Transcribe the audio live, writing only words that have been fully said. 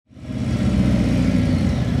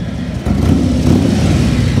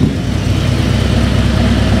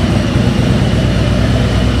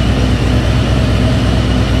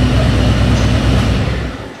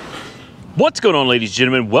What's going on, ladies and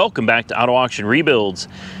gentlemen? Welcome back to Auto Auction Rebuilds.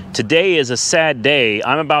 Today is a sad day.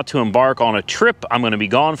 I'm about to embark on a trip. I'm going to be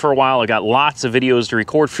gone for a while. I got lots of videos to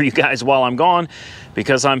record for you guys while I'm gone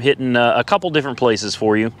because I'm hitting a couple different places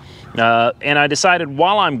for you. And I decided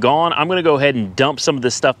while I'm gone, I'm going to go ahead and dump some of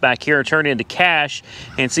this stuff back here and turn it into cash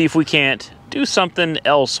and see if we can't do something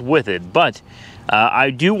else with it. But I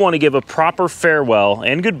do want to give a proper farewell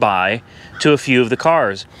and goodbye to a few of the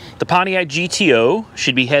cars. The Pontiac GTO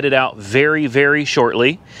should be headed out very, very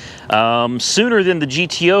shortly. Sooner than the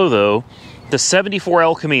GTO, though, the 74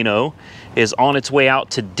 El Camino is on its way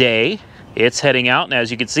out today. It's heading out, and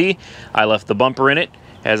as you can see, I left the bumper in it,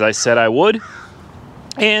 as I said I would.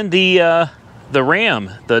 And the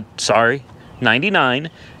Ram, 99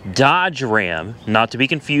 Dodge Ram, not to be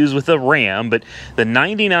confused with the Ram, but the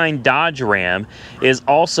 99 Dodge Ram is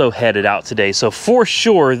also headed out today. So for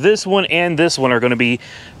sure, this one and this one are going to be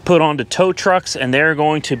put onto tow trucks, and they're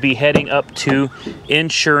going to be heading up to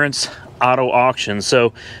Insurance Auto Auction.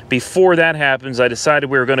 So before that happens, I decided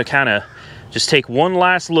we were going to kind of just take one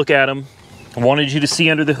last look at them. I wanted you to see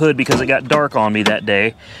under the hood because it got dark on me that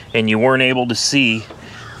day, and you weren't able to see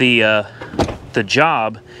the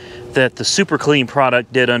job that the Super Clean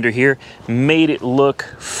product did under here. Made it look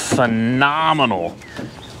phenomenal.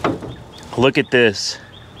 Look at this.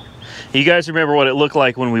 You guys remember what it looked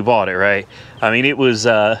like when we bought it, right? I mean, it was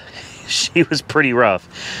she was pretty rough.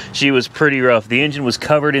 She was pretty rough. The engine was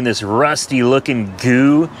covered in this rusty looking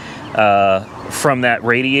goo from that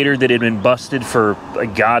radiator that had been busted for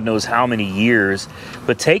God knows how many years.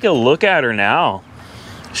 But take a look at her now.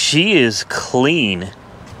 She is clean.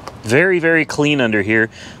 Very, very clean under here.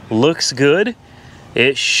 Looks good.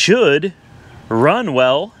 It should run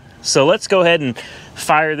well. So let's go ahead and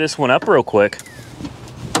fire this one up real quick.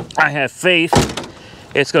 I have faith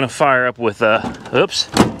it's going to fire up with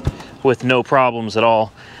with no problems at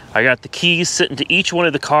all. I got the keys sitting to each one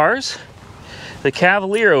of the cars. The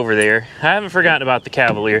Cavalier over there, I haven't forgotten about the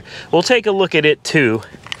Cavalier. We'll take a look at it too.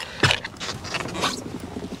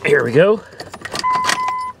 Here we go.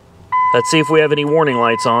 Let's see if we have any warning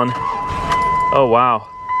lights on. Oh, wow.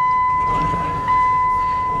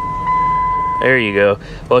 There you go.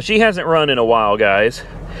 Well, she hasn't run in a while, guys.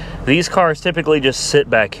 These cars typically just sit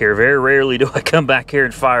back here. Very rarely do I come back here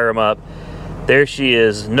and fire them up. There she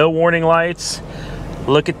is. No warning lights.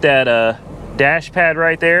 Look at that dash pad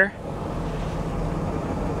right there.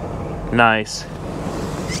 Nice.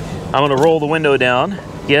 I'm going to roll the window down.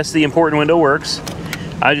 Yes, the important window works.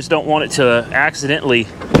 I just don't want it to accidentally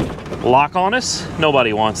lock on us.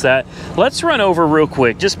 Nobody wants that. Let's run over real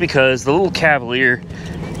quick just because the little Cavalier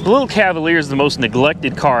is the most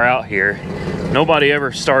neglected car out here. Nobody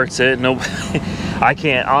ever starts it. I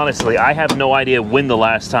can't, honestly, I have no idea when the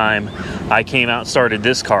last time I came out and started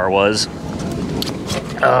this car was.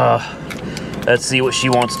 Let's see what she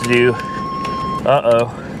wants to do.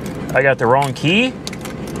 Uh-oh. I got the wrong key?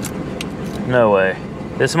 No way.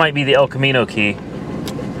 This might be the El Camino key.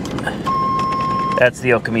 That's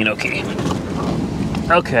the El Camino key.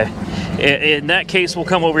 Okay. In that case, we'll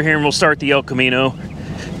come over here and we'll start the El Camino.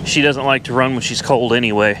 She doesn't like to run when she's cold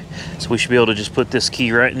anyway. So we should be able to just put this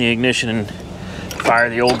key right in the ignition and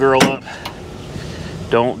fire the old girl up.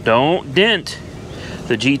 Don't dent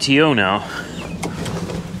the GTO now.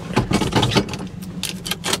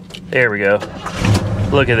 There we go.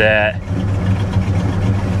 Look at that.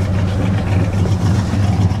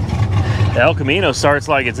 The El Camino starts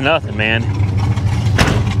like it's nothing, man.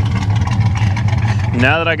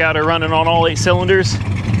 Now that I got her running on all 8 cylinders,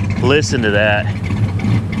 listen to that.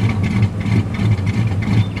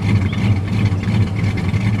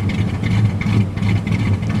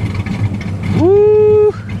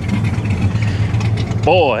 Woo!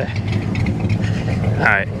 Boy. All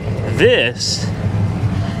right, this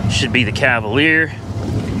should be the Cavalier.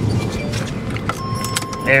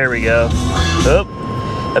 There we go.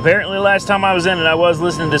 Oh, apparently last time I was in it, I was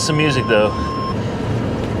listening to some music though.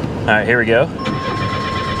 All right, here we go.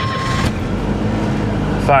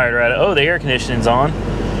 Fired right. Oh, the air conditioning's on.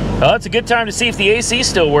 Well, it's a good time to see if the AC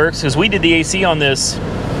still works because we did the AC on this.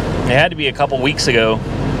 It had to be a couple weeks ago.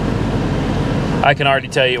 I can already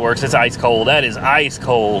tell you it works. It's ice cold. That is ice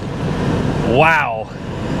cold. Wow.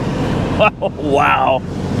 Wow.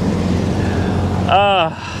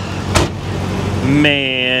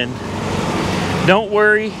 Man. Don't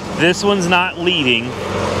worry. This one's not leading.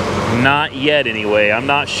 Not yet anyway. I'm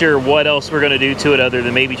not sure what else we're going to do to it other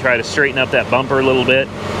than maybe try to straighten up that bumper a little bit.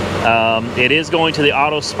 It is going to the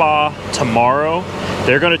auto spa tomorrow.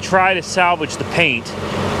 They're going to try to salvage the paint.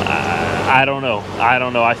 I don't know.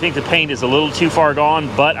 I think the paint is a little too far gone,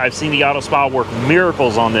 but I've seen the auto spa work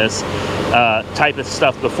miracles on this. type of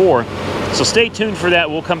stuff before. So stay tuned for that.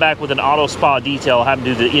 We'll come back with an auto spa detail. I'll have to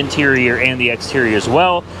do the interior and the exterior as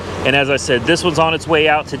well. And as I said, this one's on its way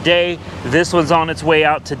out today. This one's on its way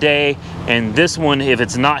out today. And this one, if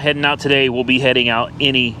it's not heading out today, will be heading out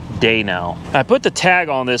any day now. I put the tag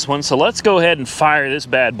on this one, so let's go ahead and fire this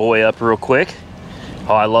bad boy up real quick.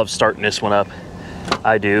 Oh, I love starting this one up.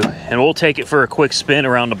 I do. And we'll take it for a quick spin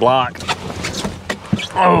around the block.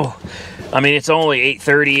 Oh, I mean, it's only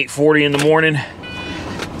 8:30, 8:40 in the morning.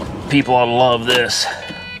 People ought to love this.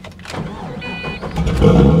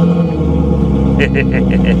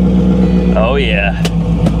 Oh yeah.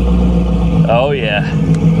 Oh yeah.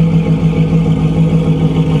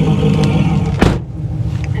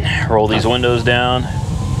 Roll these windows down.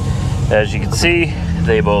 As you can see,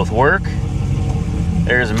 they both work.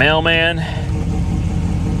 There's a mailman.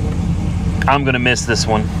 I'm gonna miss this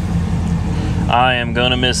one. I am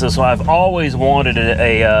gonna miss this one. I've always wanted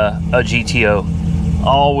a GTO.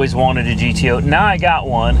 Always wanted a GTO. Now I got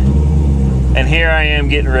one, and here I am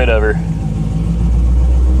getting rid of her.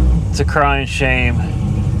 It's a crying shame.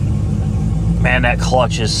 Man, that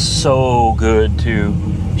clutch is so good too.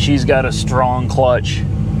 She's got a strong clutch.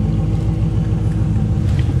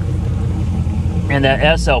 And that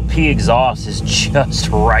SLP exhaust is just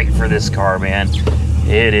right for this car, man.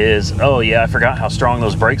 It is. Oh yeah, I forgot how strong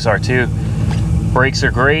those brakes are too. Brakes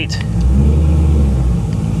are great.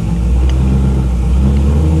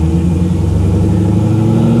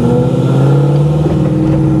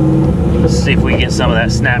 Let's see if we get some of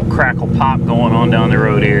that snap, crackle, pop going on down the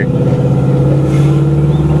road here.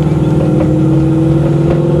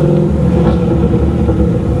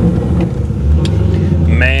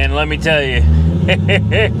 Man, let me tell you,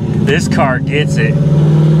 this car gets it.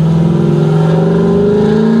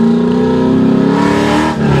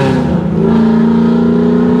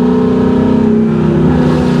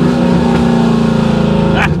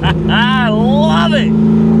 I love it.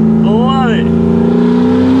 Love it.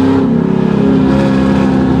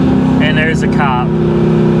 And there's a cop.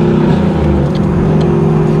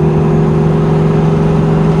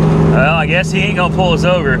 Well, I guess he ain't gonna pull us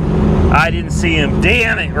over. I didn't see him.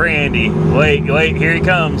 Damn it, Randy. Wait, here he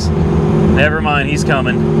comes. Never mind, he's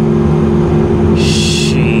coming.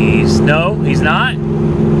 Jeez. No, he's not.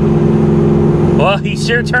 Well, he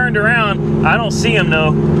sure turned around. I don't see him,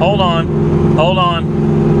 though. Hold on. Hold on.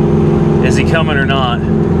 Is he coming or not?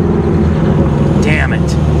 Damn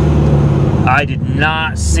it. I did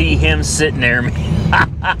not see him sitting there.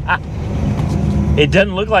 It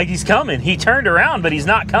doesn't look like he's coming. He turned around, but he's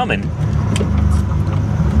not coming.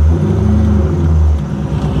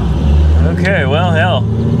 Okay, well, hell,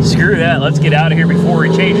 screw that. Let's get out of here before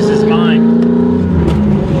he changes his mind.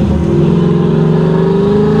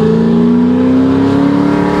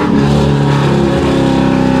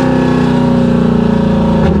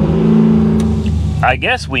 I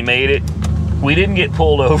guess we made it. We didn't get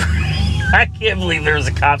pulled over. I can't believe there's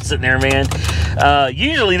a cop sitting there, man.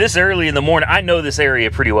 Usually this early in the morning, I know this area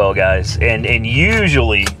pretty well, guys, and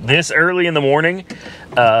usually this early in the morning,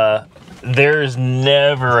 there's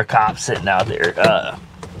never a cop sitting out there.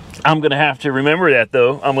 I'm gonna have to remember that,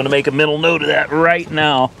 though. I'm gonna make a mental note of that right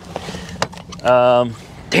now.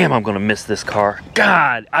 Damn, I'm gonna miss this car.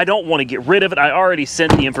 God, I don't want to get rid of it. I already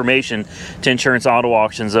sent the information to Insurance Auto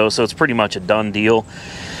Auctions, though, so it's pretty much a done deal.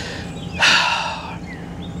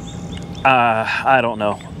 I don't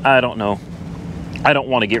know. I don't know. I don't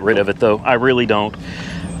want to get rid of it, though. I really don't.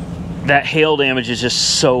 That hail damage is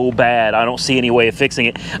just so bad. I don't see any way of fixing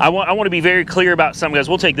it. I want to be very clear about something, guys.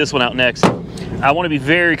 We'll take this one out next. I want to be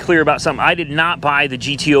very clear about something. I did not buy the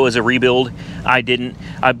GTO as a rebuild. I didn't.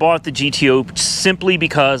 I bought the GTO simply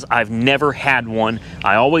because I've never had one.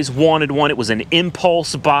 I always wanted one. It was an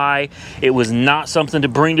impulse buy. It was not something to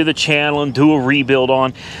bring to the channel and do a rebuild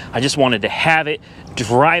on. I just wanted to have it,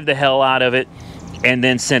 drive the hell out of it, and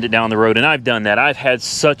then send it down the road. And I've done that. I've had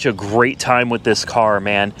such a great time with this car,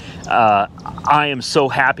 man. I am so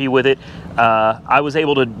happy with it. I was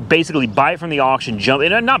able to basically buy it from the auction,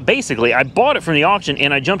 not basically, I bought it from the auction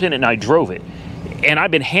and I jumped in it and I drove it. And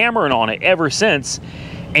I've been hammering on it ever since.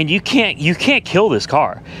 And you can't kill this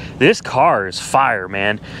car. This car is fire,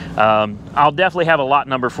 man. I'll definitely have a lot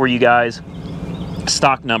number for you guys,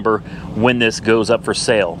 stock number, when this goes up for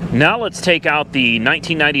sale. Now let's take out the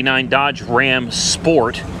 1999 Dodge Ram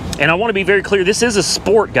Sport. And I want to be very clear, this is a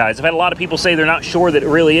Sport, guys. I've had a lot of people say they're not sure that it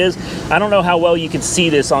really is. I don't know how well you can see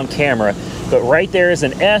this on camera, but right there is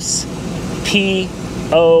an S-P-O-R-T.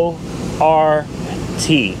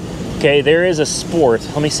 Okay, there is a Sport.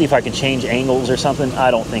 Let me see if I can change angles or something.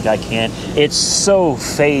 I don't think I can. It's so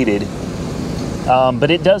faded.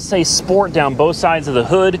 But it does say Sport down both sides of the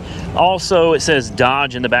hood. Also, it says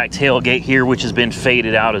Dodge in the back tailgate here, which has been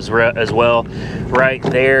faded out as well. Right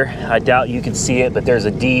there, I doubt you can see it, but there's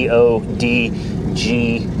a D-O-D-G-E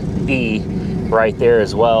right there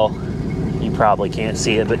as well. You probably can't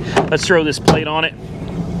see it, but let's throw this plate on it,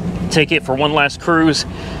 take it for one last cruise,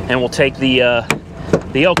 and we'll take the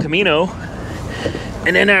El Camino.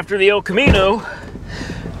 And then after the El Camino,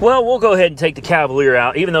 well, we'll go ahead and take the Cavalier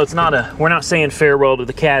out. Even though it's not we're not saying farewell to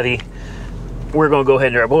the Cavi, we're gonna go ahead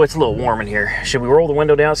and drive. Boy, it's a little warm in here. Should we roll the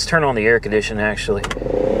window down? Let's turn on the air conditioning, actually.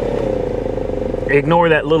 Ignore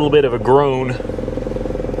that little bit of a groan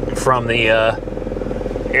from the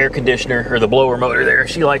air conditioner, or the blower motor there.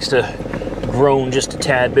 She likes to grown just a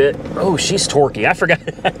tad bit. Oh, she's torquey. I forgot.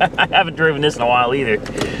 I haven't driven this in a while either.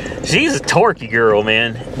 She's a torquey girl,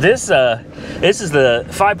 man. This is the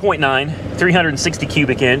 5.9 360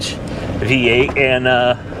 cubic inch V8, and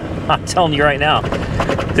I'm telling you right now,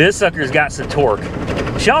 this sucker's got some torque.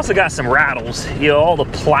 She also got some rattles. You know, all the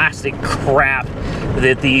plastic crap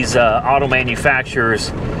that these auto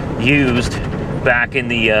manufacturers used back in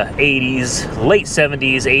the 80s, late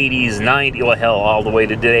 70s, 80s, 90s, well, hell, all the way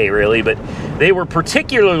to today, really. But they were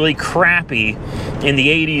particularly crappy in the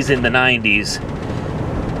 80s and the 90s.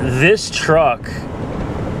 This truck,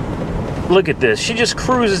 look at this. She just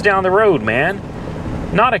cruises down the road, man.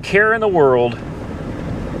 Not a care in the world.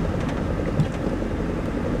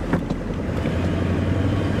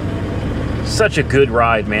 Such a good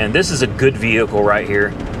ride, man. This is a good vehicle right here.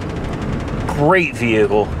 Great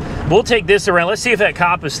vehicle. We'll take this around. Let's see if that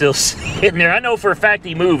cop is still sitting there. I know for a fact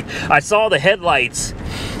he moved. I saw the headlights.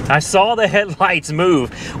 I saw the headlights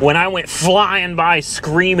move when I went flying by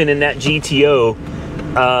screaming in that GTO.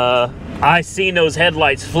 I seen those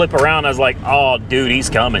headlights flip around. I was like, oh, dude, he's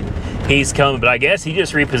coming. He's coming. But I guess he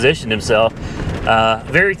just repositioned himself.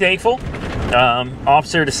 Very thankful.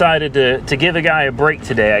 Officer decided to give a guy a break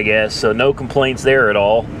today, I guess. So no complaints there at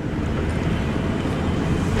all.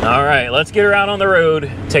 All right, let's get her out on the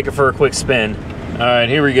road, take her for a quick spin. All right,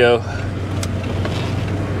 here we go.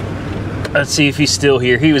 Let's see if he's still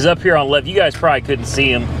here. He was up here on left. You guys probably couldn't see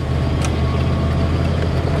him.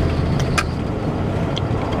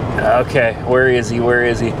 Okay, where is he? Where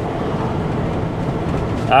is he?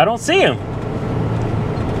 I don't see him.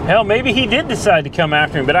 Hell, maybe he did decide to come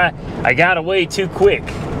after him, but I got away too quick.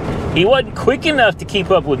 He wasn't quick enough to keep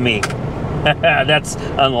up with me. That's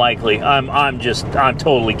unlikely. I'm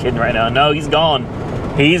totally kidding right now. No, he's gone.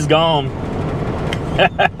 He's gone.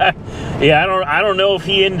 Yeah, I don't know if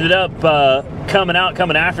he ended up coming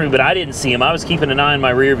after me, but I didn't see him. I was keeping an eye on my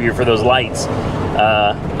rear view for those lights.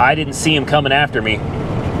 I didn't see him coming after me.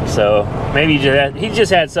 So maybe he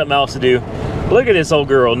just had something else to do. Look at this old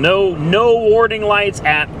girl. No warning lights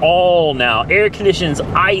at all now. Air conditioning's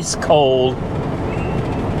ice cold.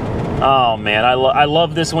 Oh man, I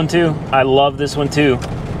love this one too. I love this one too.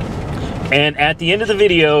 And at the end of the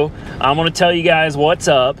video, I'm gonna tell you guys what's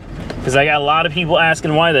up, because I got a lot of people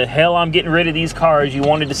asking why the hell I'm getting rid of these cars. You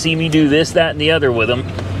wanted to see me do this, that, and the other with them.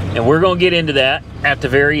 And we're gonna get into that at the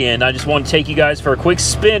very end. I just want to take you guys for a quick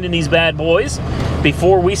spin in these bad boys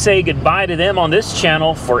before we say goodbye to them on this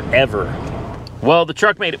channel forever. Well, the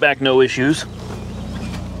truck made it back, no issues.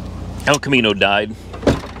 El Camino died.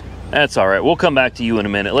 That's all right. We'll come back to you in a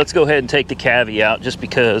minute. Let's go ahead and take the Cavi out just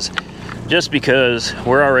because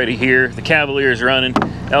we're already here. The Cavalier's running.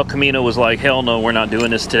 El Camino was like, hell no, we're not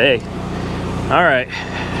doing this today. All right.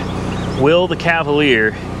 Will the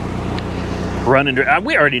Cavalier run and drive?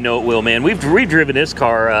 We already know it will, man. We've driven this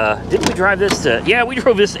car. Didn't we drive this to? Yeah, we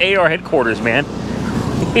drove this to AR headquarters, man.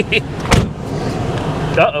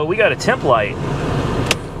 Uh-oh, we got a temp light.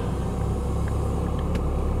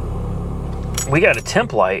 We got a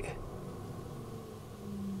temp light.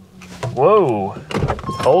 Whoa.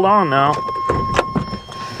 Hold on now.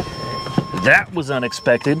 That was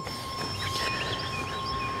unexpected.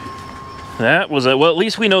 That was well, at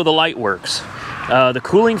least we know the light works. The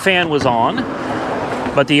cooling fan was on,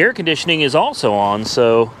 but the air conditioning is also on,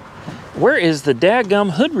 so where is the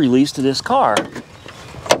dadgum hood release to this car?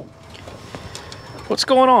 What's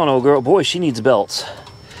going on, old girl? Boy, she needs belts.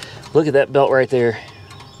 Look at that belt right there.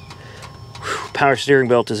 Whew, power steering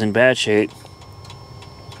belt is in bad shape.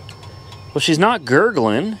 Well, she's not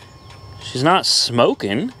gurgling. She's not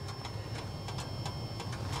smoking.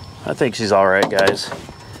 I think she's all right, guys.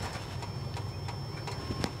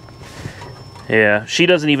 Yeah, she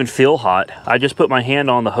doesn't even feel hot. I just put my hand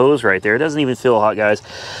on the hose right there. It doesn't even feel hot, guys.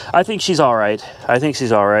 I think she's all right. I think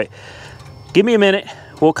she's all right. Give me a minute.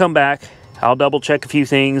 We'll come back. I'll double check a few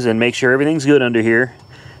things and make sure everything's good under here.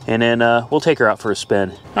 and then we'll take her out for a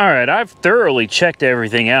spin. All right, I've thoroughly checked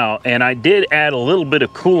everything out, and I did add a little bit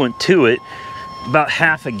of coolant to it, about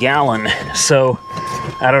half a gallon. So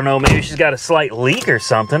I don't know, maybe she's got a slight leak or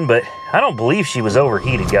something, but I don't believe she was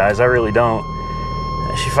overheated, guys. I really don't.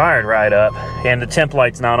 She fired right up, and the temp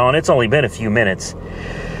light's not on. It's only been a few minutes.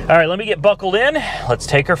 All right, let me get buckled in. Let's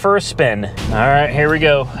take her for a spin. All right, here we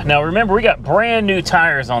go. Now remember, we got brand new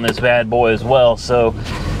tires on this bad boy as well, so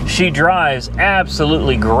she drives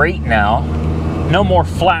absolutely great now. No more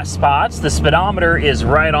flat spots. The speedometer is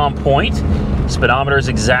right on point. Speedometer is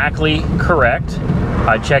exactly correct.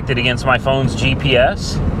 I checked it against my phone's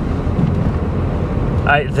GPS.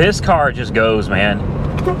 This car just goes, man.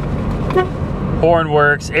 Horn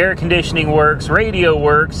works, air conditioning works, radio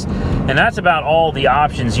works, and that's about all the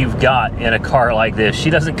options you've got in a car like this. She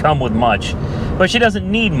doesn't come with much, but she doesn't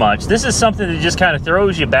need much. This is something that just kind of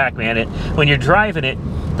throws you back, man. When you're driving it,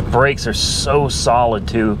 the brakes are so solid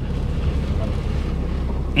too.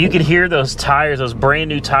 You can hear those tires, those brand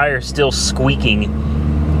new tires still squeaking.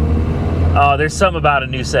 Oh, there's something about a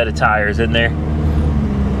new set of tires in there.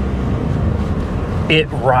 It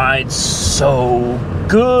rides so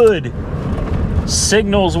good.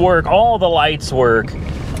 Signals work, all the lights work.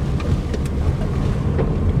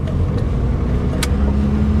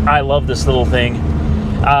 I love this little thing.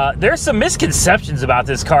 There's some misconceptions about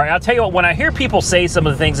this car. I'll tell you what, when I hear people say some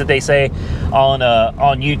of the things that they say on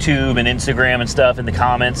YouTube and Instagram and stuff in the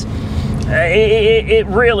comments, it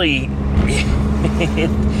really,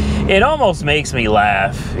 it almost makes me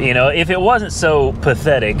laugh. You know, if it wasn't so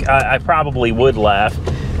pathetic, I probably would laugh.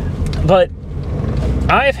 But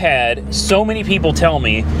I've had so many people tell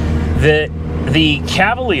me that the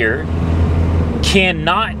Cavalier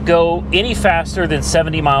cannot go any faster than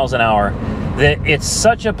 70 miles an hour, that it's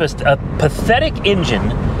such a pathetic engine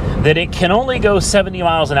that it can only go 70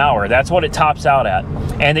 miles an hour. That's what it tops out at.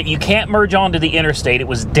 And that you can't merge onto the interstate. It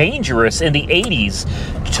was dangerous in the 80s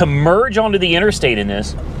to merge onto the interstate in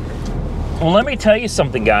this. Well, let me tell you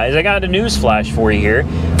something, guys. I got a news flash for you here.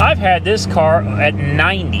 I've had this car at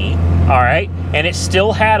 90, all right, and it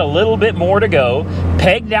still had a little bit more to go.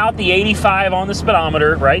 Pegged out the 85 on the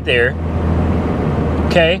speedometer right there.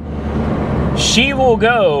 Okay, she will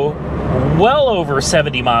go well over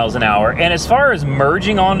 70 miles an hour. And as far as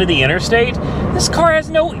merging onto the interstate, this car has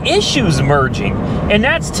no issues merging. And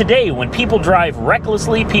that's today, when people drive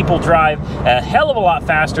recklessly, people drive a hell of a lot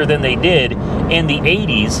faster than they did in the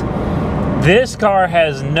 80s. This car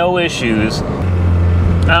has no issues.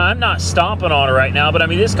 I'm not stomping on it right now, but I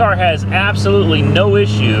mean, this car has absolutely no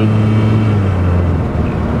issue.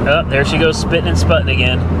 Oh, there she goes, spitting and sputting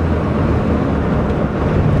again.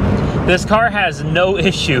 This car has no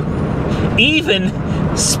issue, even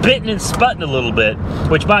spitting and sputting a little bit,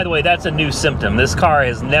 which, by the way, that's a new symptom. This car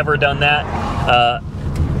has never done that,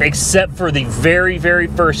 except for the very, very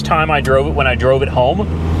first time I drove it, when I drove it home.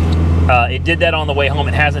 It did that on the way home.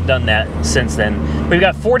 It hasn't done that since then. We've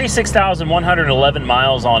got 46,111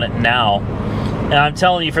 miles on it now. And I'm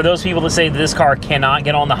telling you, for those people that say that this car cannot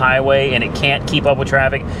get on the highway and it can't keep up with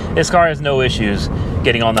traffic, this car has no issues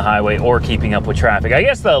getting on the highway or keeping up with traffic. I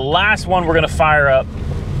guess the last one we're going to fire up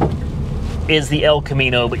is the El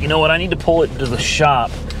Camino. But you know what? I need to pull it into the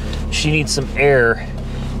shop. She needs some air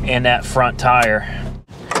in that front tire.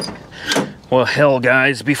 Well, hell,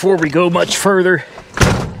 guys, before we go much further,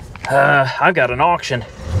 I've got an auction.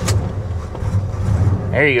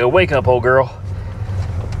 There you go. Wake up, old girl.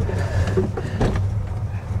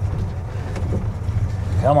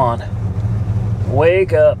 Come on.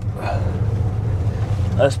 Wake up.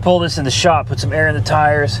 Let's pull this in the shop, put some air in the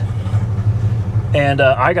tires. And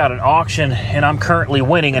I got an auction, and I'm currently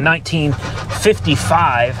winning a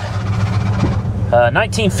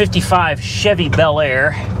 1955 Chevy Bel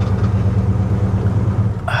Air.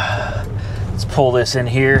 Let's pull this in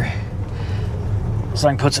here so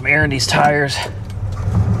I can put some air in these tires.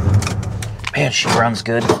 Man, she runs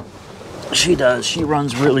good. She does. She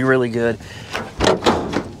runs really, really good.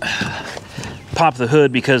 Pop the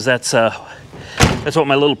hood, because that's what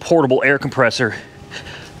my little portable air compressor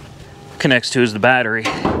connects to, is the battery.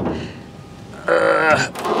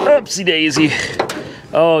 Oopsie daisy.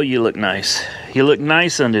 Oh, you look nice. You look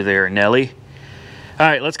nice under there, Nelly. All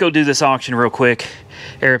right, let's go do this auction real quick.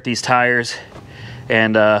 Air up these tires,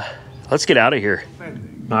 and let's get out of here.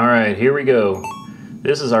 All right, here we go.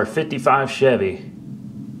 This is our 55 Chevy.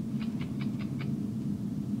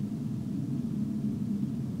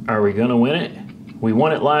 Are we gonna win it? We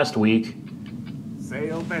won it last week.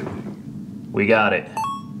 Sale pending. We got it.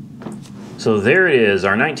 So there it is,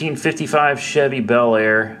 our 1955 Chevy Bel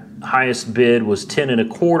Air. Highest bid was 10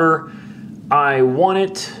 1/4. I won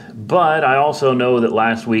it. But I also know that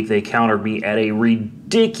last week they countered me at a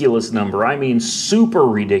ridiculous number. I mean, super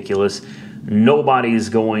ridiculous. Nobody's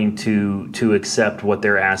going to accept what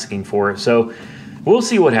they're asking for. So we'll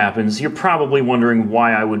see what happens. You're probably wondering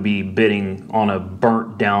why I would be bidding on a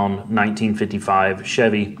burnt down 1955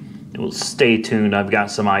 Chevy. Well, stay tuned. I've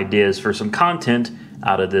got some ideas for some content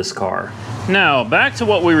out of this car. Now, back to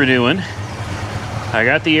what we were doing. I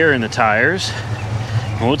got the air in the tires.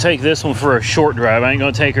 And we'll take this one for a short drive. I ain't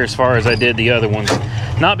gonna take her as far as I did the other ones.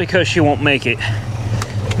 Not because she won't make it,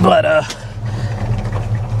 but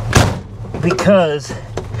because,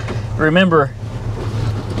 remember,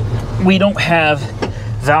 we don't have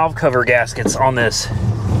valve cover gaskets on this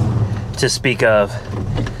to speak of.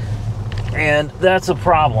 And that's a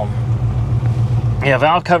problem. Yeah,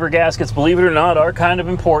 valve cover gaskets, believe it or not, are kind of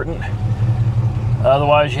important.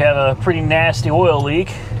 Otherwise, you have a pretty nasty oil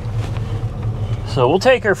leak. So we'll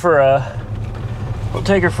take her for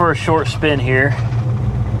a short spin here.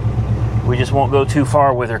 We just won't go too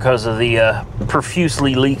far with her because of the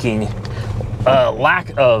profusely leaking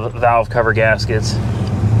lack of valve cover gaskets.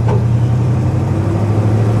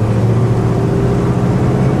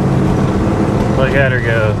 Look at her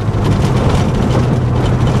go.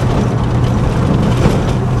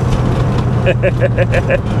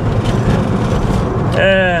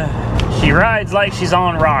 She rides like she's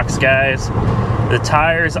on rocks, guys. The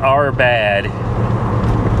tires are bad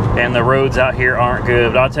and the roads out here aren't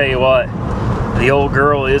good, but I'll tell you what, the old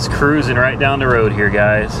girl is cruising right down the road here,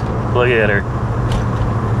 guys. Look at her.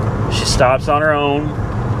 She stops on her own.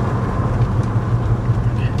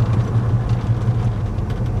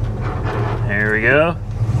 There we go.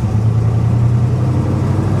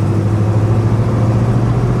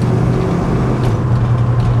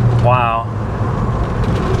 Wow.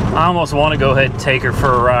 I almost want to go ahead and take her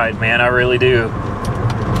for a ride, man. I really do.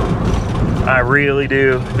 I really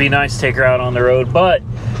do. It'd be nice to take her out on the road. But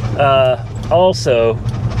also,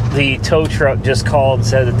 the tow truck just called and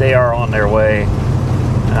said that they are on their way.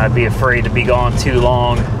 I'd be afraid to be gone too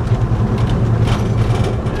long.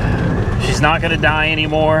 She's not going to die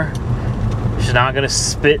anymore. She's not going to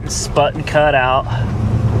spit and sput and cut out.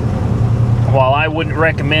 While I wouldn't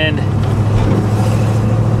recommend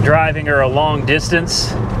driving her a long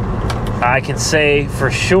distance, I can say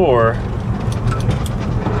for sure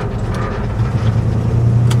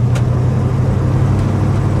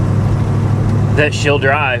that she'll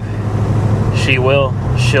drive. She will.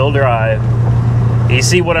 She'll drive. You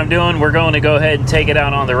see what I'm doing? We're going to go ahead and take it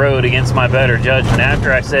out on the road against my better judgment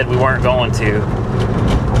after I said we weren't going to.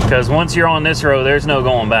 Because once you're on this road, there's no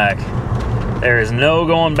going back. There is no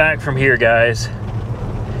going back from here, guys.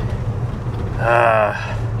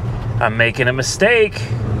 I'm making a mistake.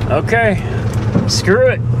 Okay, screw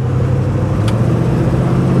it.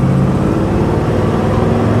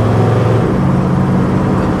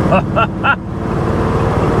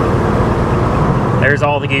 There's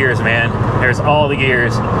all the gears, man. There's all the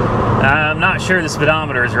gears. I'm not sure the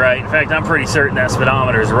speedometer is right. In fact, I'm pretty certain that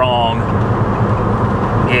speedometer is wrong.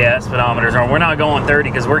 Yeah, that speedometer's wrong. We're not going 30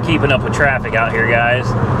 because we're keeping up with traffic out here, guys.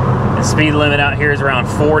 The speed limit out here is around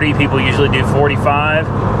 40. People usually do 45.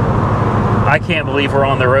 I can't believe we're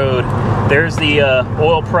on the road. There's the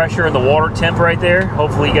oil pressure and the water temp right there.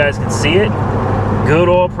 Hopefully you guys can see it. Good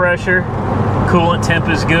oil pressure. Coolant temp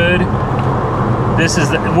is good. This is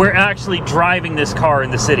we're actually driving this car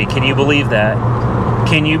in the city. Can you believe that?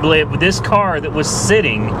 Can you believe this car that was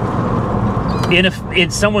sitting in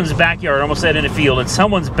someone's backyard, I almost said in a field, in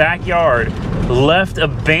someone's backyard, left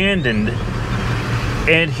abandoned,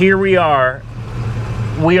 and here we are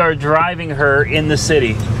driving her in the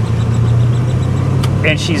city,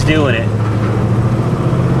 and she's doing it.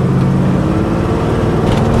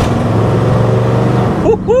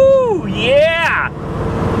 Woohoo! Yeah!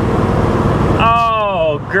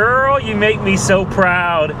 Oh, girl, you make me so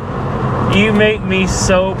proud. You make me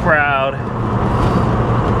so proud.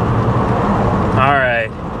 All right,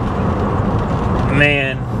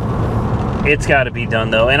 man, it's got to be done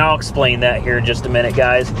though, and I'll explain that here in just a minute,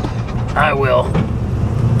 guys. I will.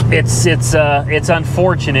 It's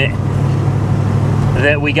unfortunate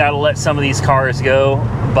that we got to let some of these cars go,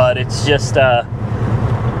 but it's just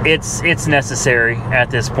it's necessary at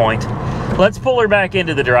this point. Let's pull her back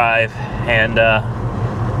into the drive, and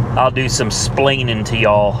I'll do some splaining to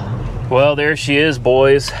y'all. Well, there she is,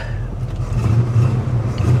 boys.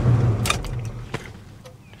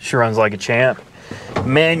 She runs like a champ.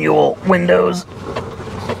 Manual windows.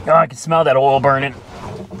 Oh, I can smell that oil burning.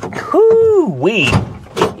 Whoo-wee.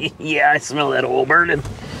 Yeah, I smell that oil burning.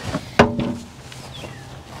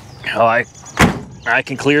 Oh, I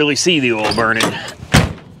can clearly see the oil burning.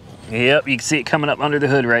 Yep, you can see it coming up under the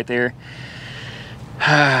hood right there.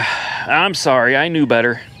 I'm sorry, I knew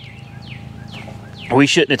better. We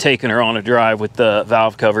shouldn't have taken her on a drive with the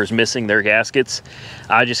valve covers missing their gaskets.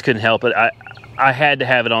 I just couldn't help it. I had to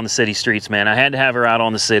have it on the city streets, man. I had to have her out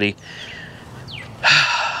on the city.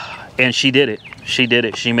 And she did it. She did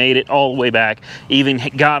it. She made it all the way back. Even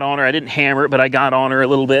got on her. I didn't hammer it, but I got on her a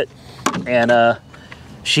little bit. And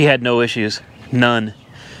she had no issues. None.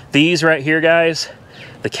 These right here, guys,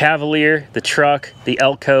 the Cavalier, the truck, the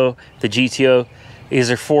Elko, the GTO, these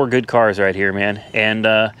are 4 good cars right here, man. And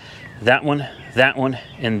that one,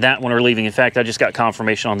 and that one are leaving. In fact, I just got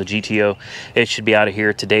confirmation on the GTO. It should be out of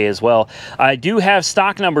here today as well. I do have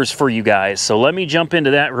stock numbers for you guys, so let me jump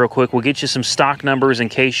into that real quick. We'll get you some stock numbers in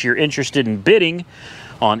case you're interested in bidding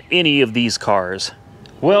on any of these cars.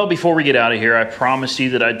 Well, before we get out of here, I promised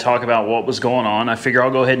you that I'd talk about what was going on. I figure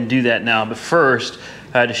I'll go ahead and do that now. But first,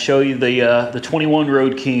 I had to show you the 21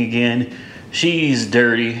 Road King again. She's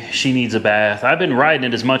dirty. She needs a bath. I've been riding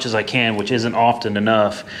it as much as I can, which isn't often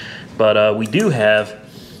enough. But we do have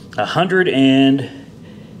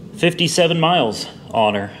 157 miles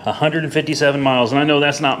on her. 157 miles. And I know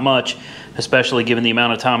that's not much, especially given the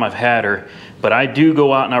amount of time I've had her. But I do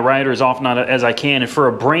go out and I ride her as often as I can. And for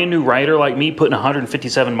a brand new rider like me, putting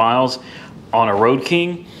 157 miles on a Road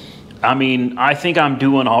King, I mean, I think I'm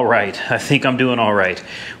doing all right. I think I'm doing all right.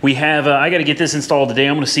 We have, I got to get this installed today.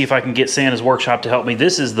 I'm going to see if I can get Santa's Workshop to help me.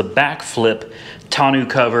 This is the backflip tonneau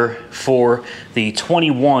cover for the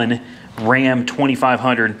 21 Ram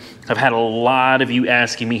 2500. I've had a lot of you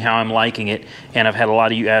asking me how I'm liking it, and I've had a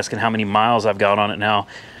lot of you asking how many miles I've got on it now.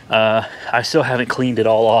 I still haven't cleaned it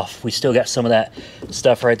all off. We still got some of that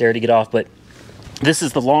stuff right there to get off, but this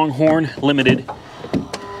is the Longhorn Limited.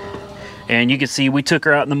 And you can see we took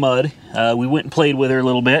her out in the mud. We went and played with her a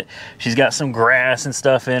little bit. She's got some grass and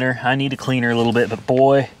stuff in her. I need to clean her a little bit, but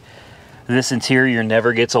boy, this interior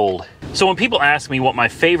never gets old. So when people ask me what my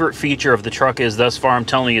favorite feature of the truck is thus far, I'm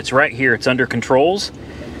telling you it's right here. It's under controls.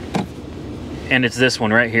 And it's this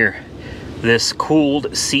one right here. This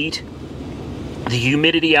cooled seat. The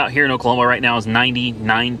humidity out here in Oklahoma right now is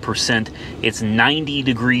 99%. It's 90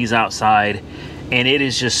 degrees outside. And it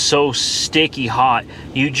is just so sticky hot.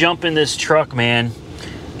 You jump in this truck, man,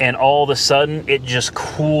 and all of a sudden it just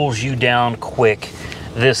cools you down quick.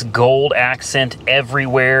 This gold accent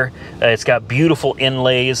everywhere. It's got beautiful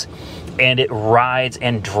inlays, and it rides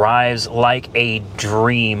and drives like a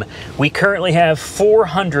dream. We currently have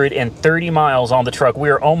 430 miles on the truck. We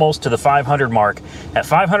are almost to the 500 mark. At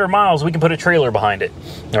 500 miles, we can put a trailer behind it.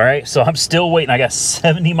 All right, so I'm still waiting. I got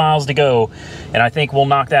 70 miles to go, and I think we'll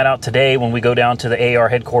knock that out today when we go down to the AR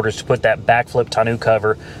headquarters to put that backflip tonneau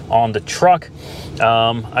cover on the truck.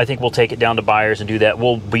 I think we'll take it down to buyers and do that.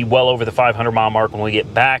 We'll be well over the 500 mile mark when we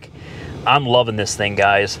get back. I'm loving this thing,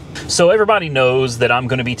 guys. So everybody knows that I'm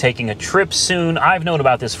going to be taking a trip soon. I've known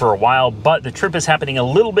about this for a while, but the trip is happening a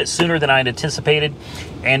little bit sooner than I had anticipated.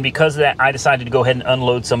 And because of that, I decided to go ahead and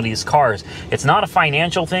unload some of these cars. It's not a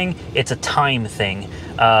financial thing, it's a time thing.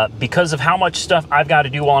 Because of how much stuff I've got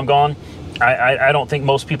to do while I'm gone, I don't think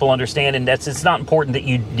most people understand, and it's not important that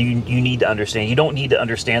you need to understand. You don't need to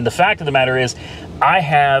understand. The fact of the matter is,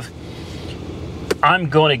 I'm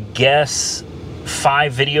going to guess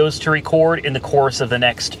 5 videos to record in the course of the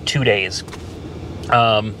next 2 days.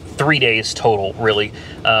 3 days total, really.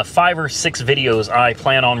 5 or 6 videos I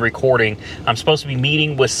plan on recording. I'm supposed to be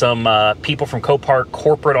meeting with some people from Copart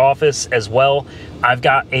corporate office as well. I've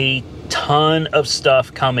got a ton of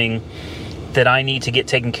stuff coming that I need to get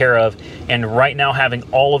taken care of, and right now having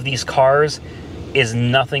all of these cars is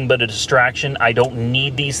nothing but a distraction. I don't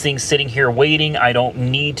need these things sitting here waiting. I don't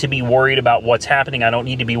need to be worried about what's happening. I don't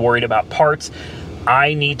need to be worried about parts.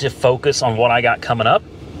 I need to focus on what I got coming up.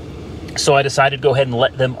 So I decided to go ahead and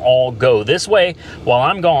let them all go. This way, while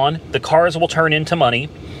I'm gone, the cars will turn into money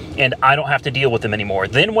and I don't have to deal with them anymore.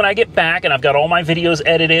 Then when I get back and I've got all my videos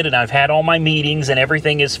edited and I've had all my meetings and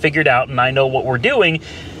everything is figured out and I know what we're doing,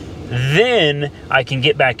 then I can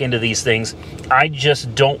get back into these things. I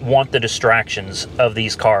just don't want the distractions of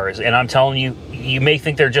these cars. And I'm telling you, you may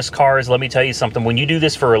think they're just cars. Let me tell you something. When you do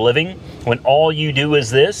this for a living, when all you do is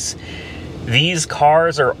this, these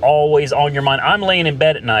cars are always on your mind. I'm laying in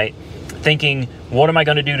bed at night thinking, what am I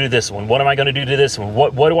going to do to this one? What am I going to do to this one?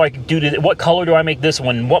 What do I do to what color do I make this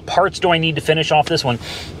one? What parts do I need to finish off this one?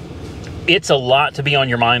 It's a lot to be on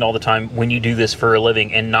your mind all the time when you do this for a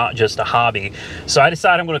living and not just a hobby. So I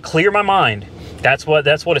decided I'm going to clear my mind. That's what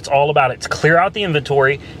it's all about. It's clear out the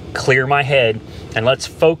inventory, clear my head, and let's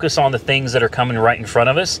focus on the things that are coming right in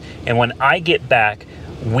front of us. And when I get back,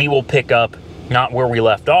 we will pick up not where we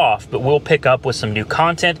left off, but we'll pick up with some new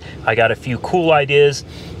content. I got a few cool ideas,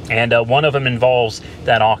 And one of them involves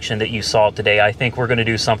that auction that you saw today. I think we're going to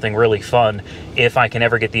do something really fun if I can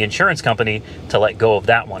ever get the insurance company to let go of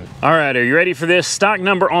that one. All right, are you ready for this? Stock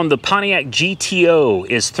number on the Pontiac GTO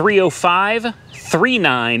is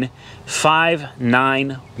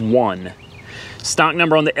 305-39591. Stock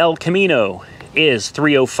number on the El Camino is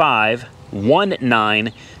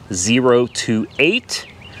 305-19028.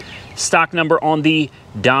 Stock number on the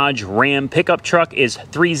Dodge Ram pickup truck is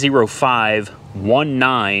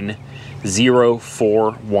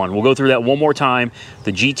 305-19041. We'll go through that one more time.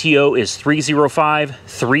 The GTO is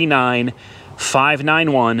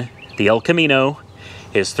 305-39591. The El Camino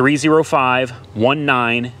is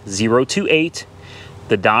 305-19028.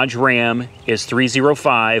 The Dodge Ram is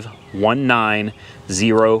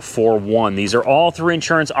 305-19041. These are all through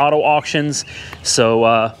Insurance Auto Auctions.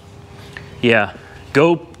 So, yeah,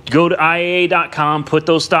 go to IAAI.com, put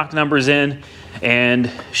those stock numbers in,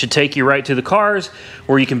 and should take you right to the cars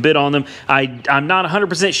where you can bid on them. I'm not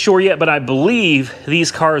 100% sure yet, but I believe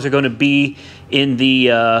these cars are going to be in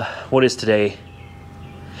the, what is today?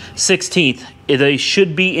 16th. They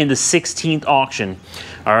should be in the 16th auction.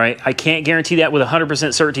 All right, I can't guarantee that with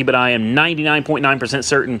 100% certainty, but I am 99.9%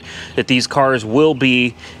 certain that these cars will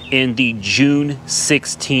be in the June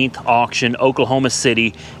 16th auction, Oklahoma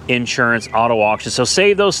City Insurance Auto Auction. So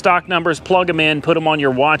save those stock numbers, plug them in, put them on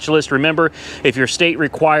your watch list. Remember, if your state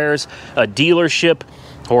requires a dealership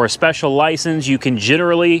or a special license, you can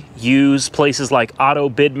generally use places like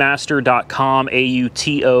autobidmaster.com,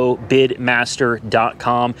 AUTO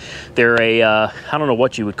bidmaster.com. They're a, I don't know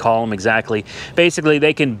what you would call them exactly. Basically,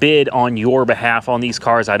 they can bid on your behalf on these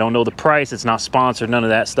cars. I don't know the price. It's not sponsored, none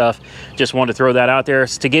of that stuff. Just wanted to throw that out there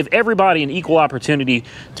to give everybody an equal opportunity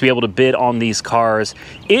to be able to bid on these cars.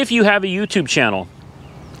 If you have a YouTube channel,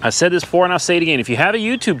 I said this before and I'll say it again, if you have a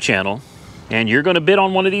YouTube channel, and you're going to bid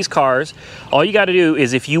on one of these cars, all you got to do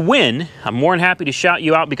is if you win, I'm more than happy to shout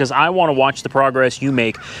you out because I want to watch the progress you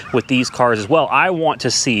make with these cars as well. I want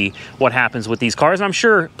to see what happens with these cars, and I'm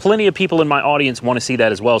sure plenty of people in my audience want to see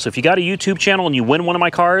that as well. So if you got a YouTube channel and you win one of my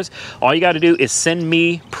cars, all you got to do is send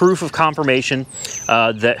me proof of confirmation,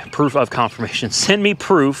 send me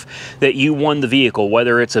proof that you won the vehicle,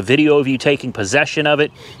 whether it's a video of you taking possession of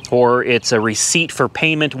it or it's a receipt for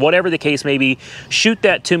payment, whatever the case may be. Shoot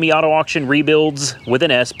that to me, Auto Auction Rebuilds with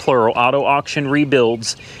an S, plural, Auto Auction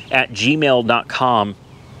Rebuilds at gmail.com.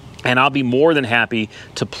 And I'll be more than happy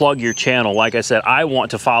to plug your channel. Like I said, I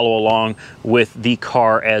want to follow along with the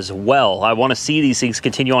car as well. I want to see these things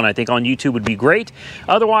continue on. I think on YouTube would be great.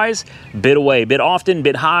 Otherwise, bid away, bid often,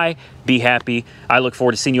 bid high, be happy. I look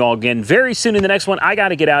forward to seeing you all again very soon in the next one. I got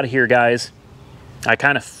to get out of here, guys. I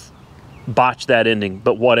kind of botched that ending,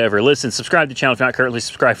 but whatever. Listen, subscribe to the channel if you're not currently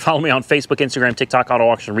subscribed. Follow me on Facebook, Instagram, TikTok, Auto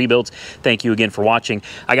Auction Rebuilds. Thank you again for watching.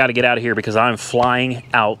 I got to get out of here because I'm flying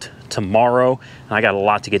out tomorrow, and I got a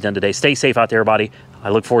lot to get done today. Stay safe out there, everybody.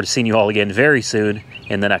 I look forward to seeing you all again very soon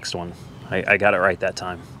in the next one. I got it right that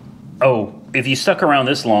time. Oh, if you stuck around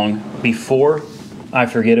this long, before I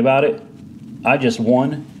forget about it, I just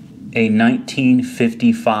won a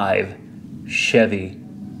 1955 Chevy.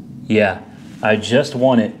 Yeah, I just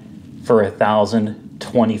won it for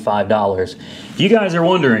 $1,025. If you guys are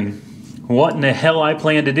wondering what in the hell I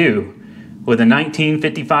plan to do with a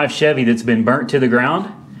 1955 Chevy that's been burnt to the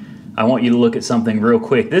ground, I want you to look at something real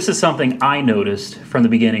quick. This is something I noticed from the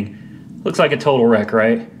beginning. Looks like a total wreck,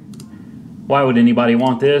 right? Why would anybody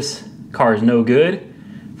want this? Car's no good.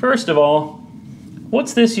 First of all,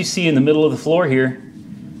 what's this you see in the middle of the floor here?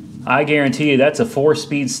 I guarantee you that's a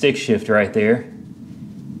 4-speed stick shift right there.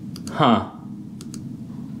 Huh.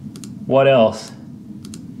 What else?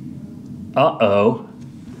 Uh-oh.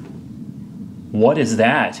 What is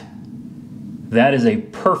that? That is a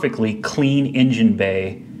perfectly clean engine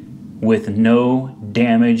bay with no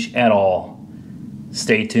damage at all.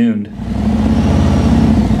 Stay tuned.